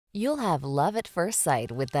You'll have love at first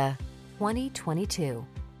sight with the 2022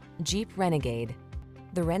 Jeep Renegade.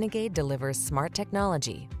 The Renegade delivers smart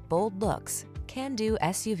technology, bold looks, can-do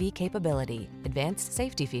SUV capability, advanced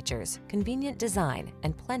safety features, convenient design,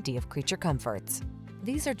 and plenty of creature comforts.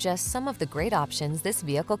 These are just some of the great options this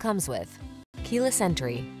vehicle comes with: keyless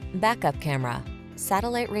entry, backup camera,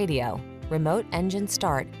 satellite radio, remote engine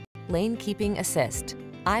start, lane keeping assist,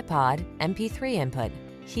 iPod, MP3 input,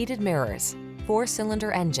 heated mirrors,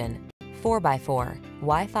 4-cylinder engine, 4x4,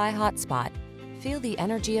 Wi-Fi hotspot. Feel the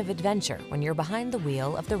energy of adventure when you're behind the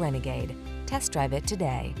wheel of the Renegade. Test drive it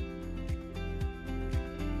today.